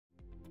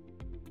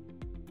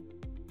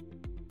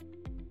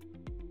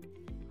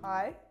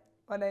Hi,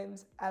 my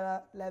name's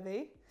Ella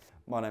Levy.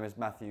 My name is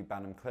Matthew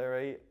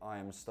Banham-Cleary. I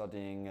am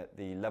studying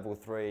the Level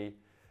 3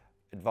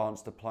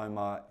 Advanced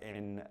Diploma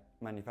in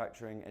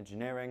Manufacturing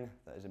Engineering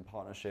that is in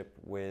partnership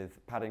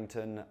with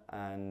Paddington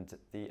and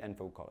the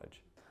Enfield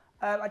College.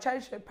 I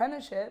chose the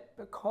apprenticeship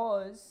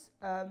because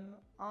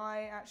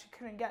I actually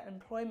couldn't get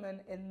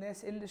employment in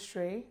this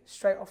industry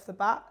straight off the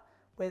bat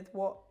with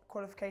what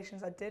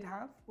qualifications I did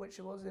have, which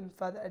was in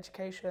further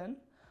education.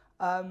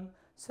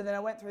 So then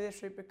I went through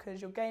this route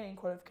because you're gaining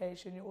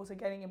qualification, you're also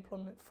gaining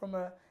employment from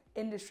an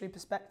industry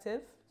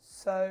perspective.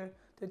 So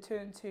the two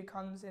and two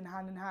comes in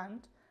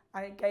hand,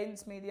 and it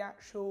gains me the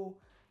actual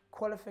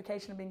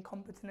qualification of being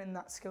competent in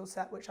that skill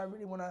set, which I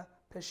really want to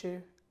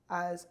pursue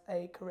as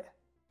a career.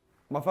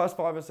 My first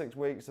 5 or 6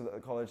 weeks at the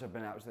college have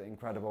been absolutely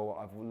incredible.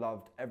 I've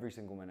loved every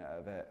single minute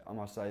of it. I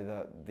must say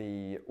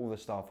that all the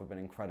staff have been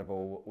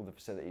incredible, all the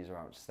facilities are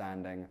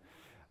outstanding.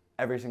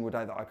 Every single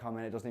day that I come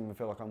in, it doesn't even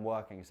feel like I'm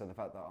working, so the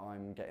fact that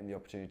I'm getting the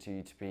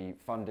opportunity to be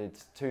funded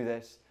to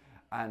this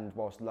and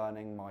whilst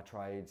learning my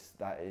trades,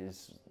 that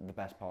is the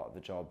best part of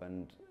the job,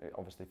 and it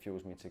obviously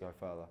fuels me to go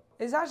further.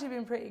 It's actually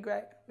been pretty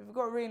great. We've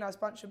got a really nice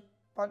bunch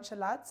of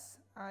lads,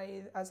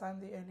 as I'm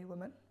the only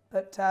woman.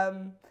 But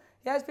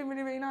yeah, it's been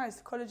really nice.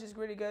 The college is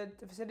really good.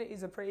 The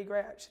facilities are pretty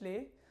great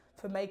actually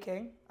for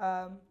making.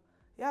 Yeah,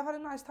 I've had a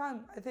nice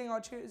time. I think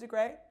our tutors are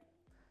great.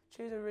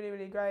 Tutors are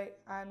really great,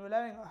 and we're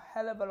learning a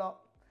hell of a lot.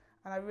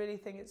 And I really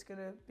think it's going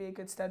to be a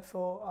good stead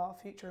for our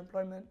future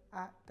employment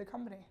at the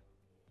company.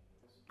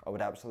 I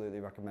would absolutely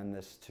recommend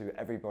this to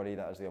everybody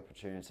that has the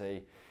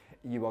opportunity.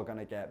 You are going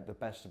to get the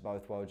best of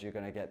both worlds. You're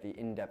going to get the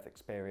in-depth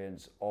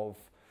experience of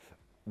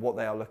what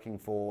they are looking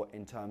for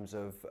in terms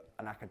of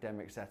an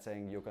academic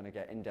setting. You're going to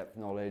get in-depth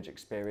knowledge,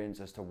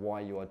 experience as to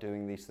why you are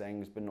doing these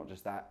things, but not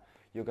just that.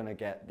 You're going to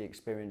get the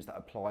experience that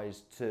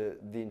applies to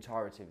the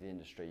entirety of the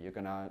industry. You're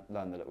going to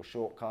learn the little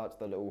shortcuts,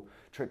 the little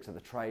tricks of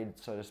the trade,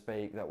 so to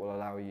speak, that will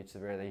allow you to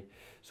really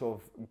sort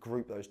of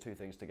group those two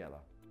things together.